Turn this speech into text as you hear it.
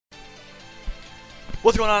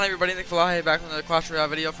What's going on, everybody? Nick Falahe back with another Clash Royale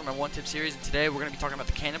video for my one-tip series, and today we're going to be talking about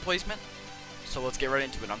the cannon placement. So let's get right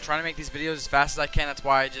into it. I'm trying to make these videos as fast as I can, that's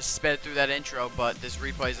why I just sped through that intro, but this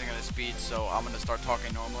replay isn't going to speed, so I'm going to start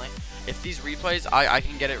talking normally. If these replays, I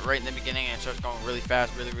can get it right in the beginning and it starts going really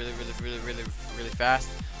fast, really fast.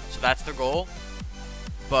 So that's the goal,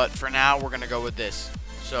 but for now we're going to go with this.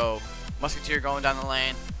 So, Musketeer going down the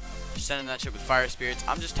lane, sending that shit with fire spirits.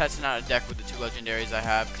 I'm just testing out a deck with the two legendaries I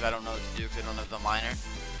have because I don't know what to do because I don't have the miner.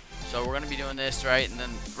 So we're gonna be doing this, right? And then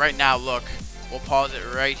right now, look, we'll pause it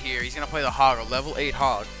right here. He's gonna play the HOG, a level 8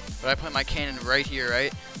 HOG, but I play my cannon right here,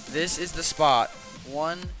 right? This is the spot.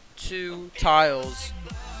 1, 2 tiles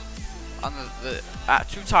on the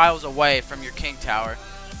 2 tiles away from your king tower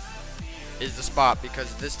is the spot,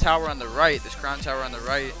 because this tower on the right, this crown tower on the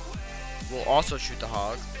right, will also shoot the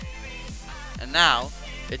HOG. And now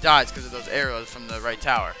it dies because of those arrows from the right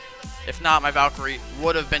tower. If not, my Valkyrie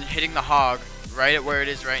would have been hitting the HOG right at where it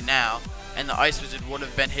is right now, and the Ice Wizard would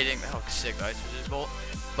have been hitting, oh sick, the Ice Wizard bolt,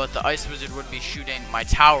 but the Ice Wizard would be shooting my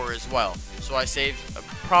tower as well. So I saved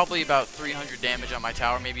probably about 300 damage on my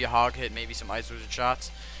tower, maybe a HOG hit, maybe some Ice Wizard shots.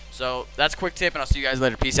 So that's a quick tip, and I'll see you guys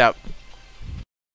later. Peace out.